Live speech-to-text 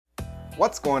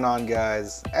What's going on,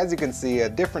 guys? As you can see, a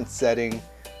different setting.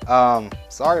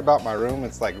 Sorry about my room,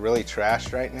 it's like really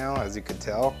trashed right now, as you could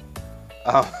tell.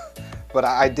 But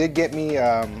I did get me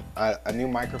a new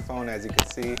microphone, as you can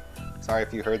see. Sorry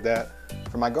if you heard that.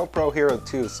 For my GoPro Hero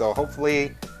 2, so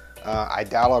hopefully I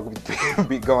doubt I'll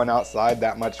be going outside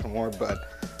that much more, but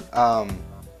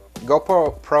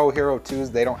GoPro Hero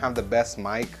 2s, they don't have the best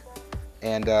mic,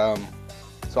 and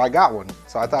so I got one,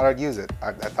 so I thought I'd use it.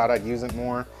 I thought I'd use it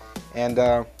more, and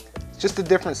it's just a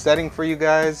different setting for you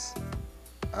guys.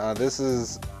 This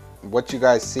is what you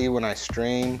guys see when I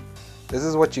stream. This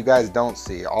is what you guys don't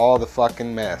see, all the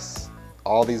fucking mess.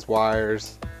 All these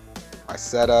wires, my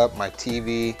setup, my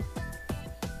TV.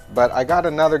 But I got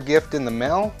another gift in the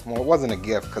mail. Well, it wasn't a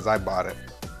gift because I bought it.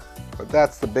 But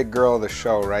that's the big girl of the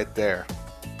show right there.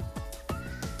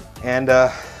 And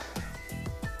I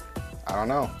don't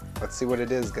know. Let's see what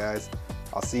it is, guys.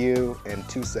 I'll see you in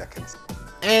 2 seconds.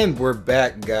 And we're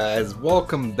back, guys.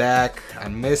 Welcome back. I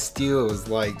missed you. It was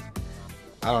like,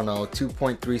 I don't know,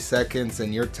 2.3 seconds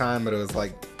in your time, but it was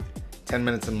like 10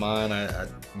 minutes in mine. I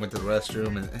went to the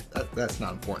restroom, and that's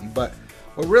not important. But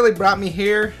what really brought me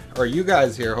here, or you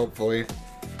guys here, hopefully,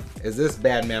 is this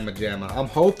Bad Mama Jamma. I'm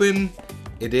hoping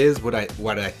it is what I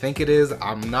think it is.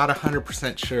 I'm not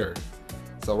 100% sure.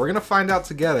 So we're gonna find out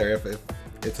together. If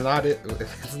it's not it,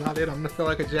 I'm gonna feel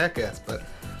like a jackass. But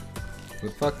who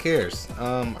the fuck cares?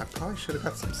 I probably should have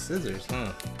got some scissors,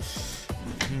 huh?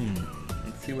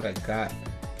 Let's see what I got.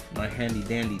 My handy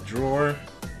dandy drawer.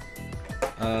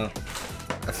 I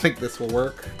think this will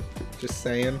work. Just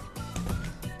saying.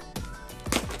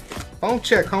 Phone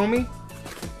check, homie.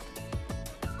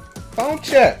 Phone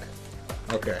check.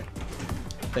 Okay.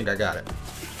 I think I got it.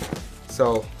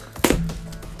 So,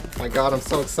 my God, I'm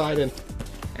so excited.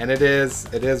 And it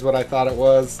is what I thought it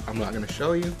was. I'm not gonna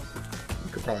show you.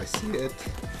 You could probably see it.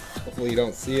 Hopefully you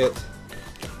don't see it.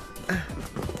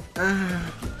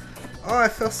 Oh, I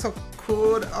feel so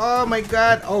cool. Oh my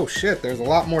God. Oh shit, there's a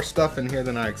lot more stuff in here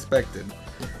than I expected.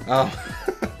 Oh.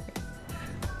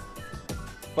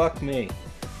 Fuck me.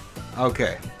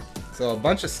 Okay, so a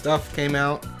bunch of stuff came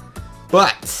out,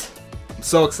 but I'm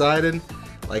so excited,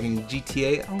 like in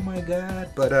GTA, oh my God.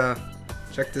 But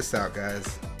check this out,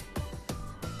 guys.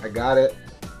 I got it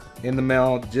in the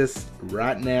mail just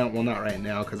right now. Well, not right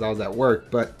now because I was at work,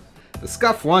 but the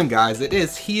Scuf one, guys, it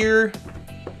is here.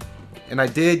 And I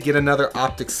did get another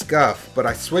optic Scuf, but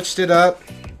I switched it up.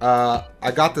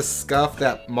 I got the Scuf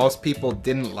that most people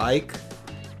didn't like.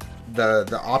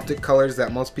 The optic colors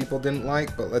that most people didn't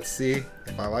like, but let's see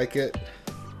if I like it.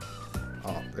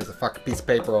 Oh, there's a fucking piece of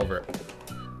paper over it.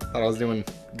 Thought I was doing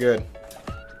good.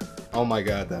 Oh my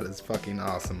God, that is fucking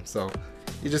awesome. So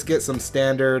you just get some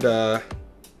standard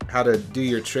how to do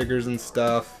your triggers and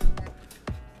stuff,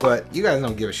 but you guys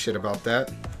don't give a shit about that.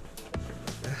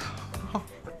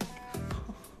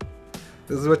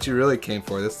 This is what you really came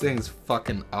for. This thing's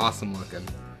fucking awesome looking.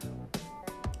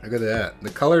 Look at that. The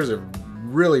colors are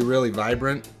really, really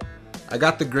vibrant. I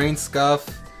got the green Scuf.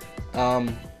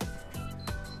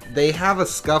 They have a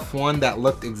Scuf one that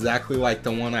looked exactly like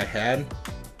the one I had.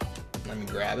 Let me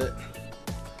grab it.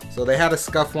 So they had a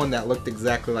Scuf one that looked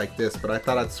exactly like this, but I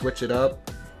thought I'd switch it up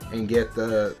and get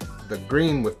the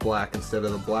green with black instead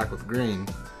of the black with green.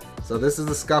 So this is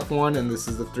the Scuf one, and this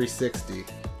is the 360.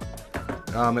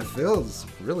 It feels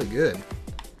really good.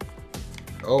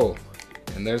 Oh,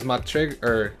 and there's my trigger,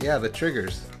 or yeah, the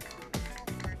triggers.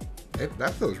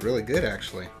 That feels really good,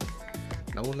 actually.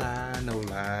 No lie, no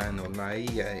lie, no lie,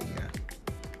 yeah.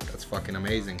 That's fucking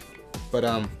amazing. But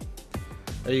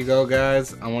there you go,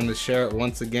 guys. I wanted to share it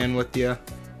once again with you.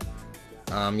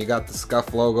 You got the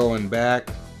Scuf logo in back.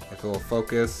 If it will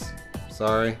focus,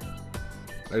 sorry.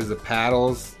 There's the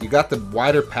paddles. You got the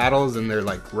wider paddles, and they're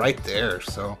like right there,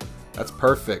 so that's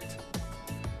perfect.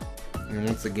 And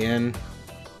once again,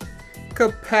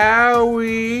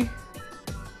 kapowie.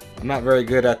 I'm not very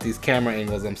good at these camera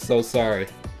angles. I'm so sorry.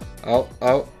 Oh,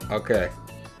 okay.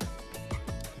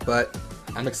 But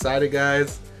I'm excited,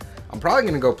 guys. I'm probably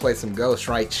gonna go play some Ghost,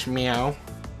 right? Shmeow.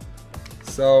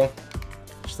 So,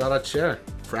 just thought I'd share.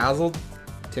 Frazzled,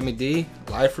 Timmy D,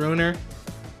 Life Ruiner.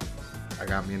 I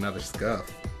got me another Scuf.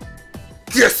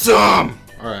 Get some!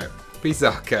 Alright, peace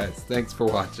out, guys. Thanks for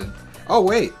watching. Oh,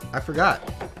 wait, I forgot.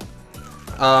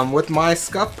 With my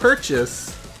Scuf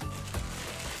purchase,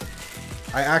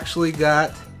 I actually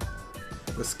got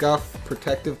the Scuf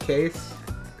protective case,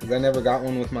 because I never got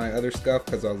one with my other Scuf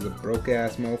because I was a broke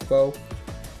ass mofo.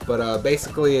 But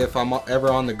basically, if I'm ever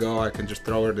on the go, I can just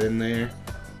throw it in there,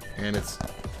 and it's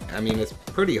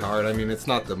pretty hard. I mean, it's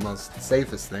not the most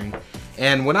safest thing.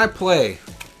 And when I play,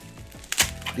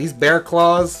 these bear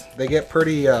claws, they get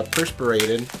pretty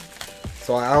perspirated.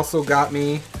 So I also got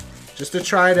me, just to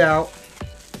try it out.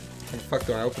 How the fuck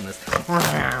do I open this?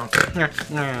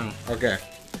 Okay.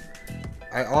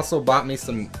 I also bought me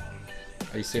some,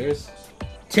 are you serious?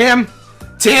 Tim!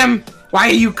 Tim! Why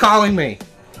are you calling me?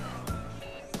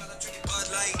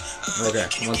 Okay,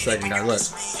 1 second guys,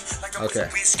 look. Okay.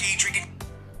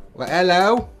 Well,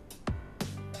 hello?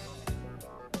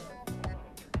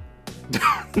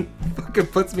 Fucking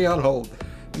puts me on hold.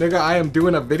 Nigga, I am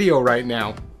doing a video right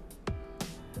now.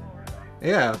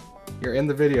 Yeah, you're in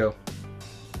the video.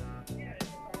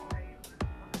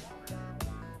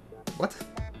 What?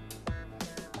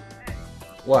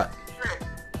 What?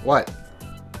 What?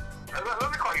 Let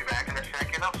me call you back in a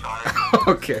second, I'm sorry.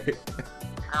 Okay.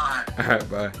 Alright,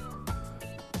 bye.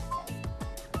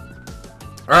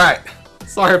 Alright,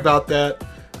 sorry about that.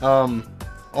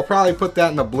 I'll probably put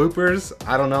that in the bloopers,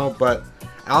 I don't know, but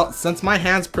since my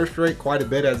hands perspirate quite a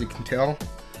bit, as you can tell,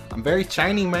 I'm very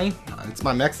shiny, man. It's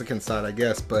my Mexican side, I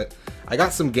guess, but I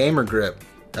got some gamer grip.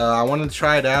 I wanted to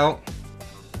try it out.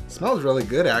 It smells really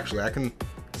good, actually. I can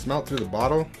smell it through the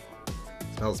bottle.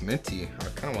 It smells minty. I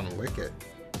kind of want to lick it.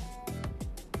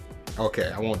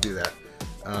 Okay, I won't do that.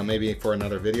 Maybe for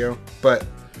another video. But,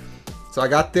 so I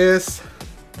got this,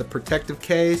 the protective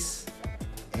case,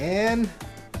 and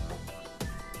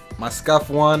my Scuf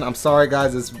one. I'm sorry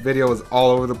guys, this video is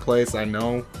all over the place, I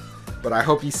know. But I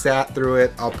hope you sat through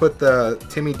it. I'll put the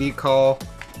Timmy D call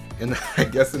in the, I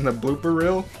guess in the blooper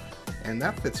reel. And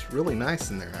that fits really nice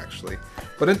in there actually.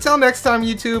 But until next time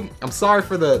YouTube, I'm sorry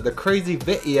for the crazy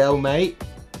video, mate.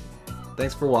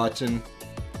 Thanks for watching.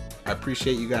 I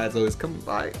appreciate you guys always coming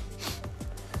by.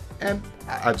 And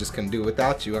I just couldn't do it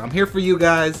without you. I'm here for you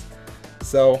guys.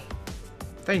 So,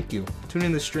 thank you. Tune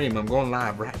in the stream. I'm going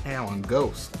live right now on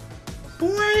Ghost.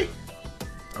 Boy!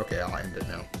 Okay, I'll end it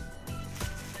now.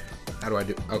 How do I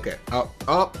do? Okay. Up,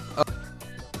 up, up.